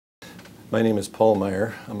My name is Paul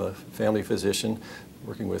Meyer. I'm a family physician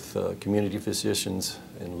working with community physicians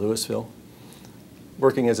in Lewisville.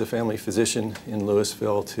 Working as a family physician in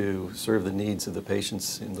Lewisville to serve the needs of the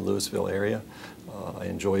patients in the Lewisville area. I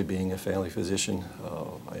enjoy being a family physician.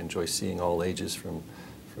 I enjoy seeing all ages from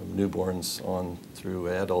newborns on through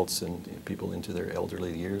adults and people into their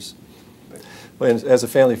elderly years. Well, as a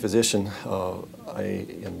family physician, I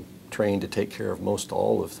am trained to take care of most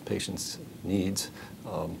all of the patient's needs.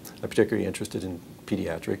 I'm particularly interested in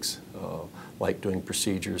pediatrics, like doing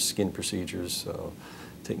procedures, skin procedures,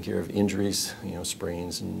 taking care of injuries,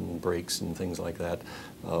 sprains and breaks and things like that.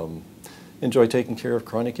 Enjoy taking care of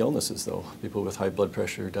chronic illnesses, though, people with high blood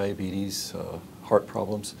pressure, diabetes, heart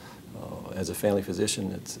problems. As a family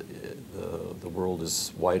physician, the world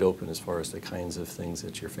is wide open as far as the kinds of things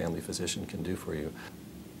that your family physician can do for you.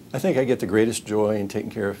 I think I get the greatest joy in taking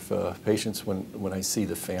care of patients when I see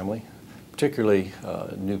the family, particularly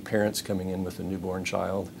new parents coming in with a newborn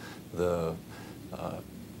child, the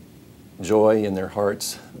joy in their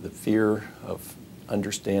hearts, the fear of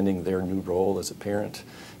understanding their new role as a parent,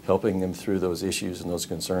 helping them through those issues and those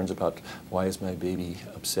concerns about why is my baby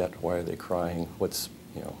upset, why are they crying, what's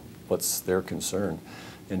their concern,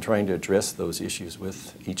 and trying to address those issues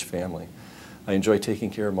with each family. I enjoy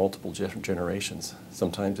taking care of multiple generations.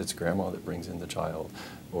 Sometimes it's grandma that brings in the child,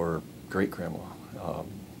 or great-grandma.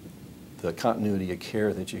 The continuity of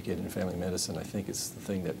care that you get in family medicine, I think, is the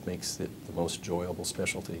thing that makes it the most enjoyable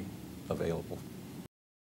specialty available.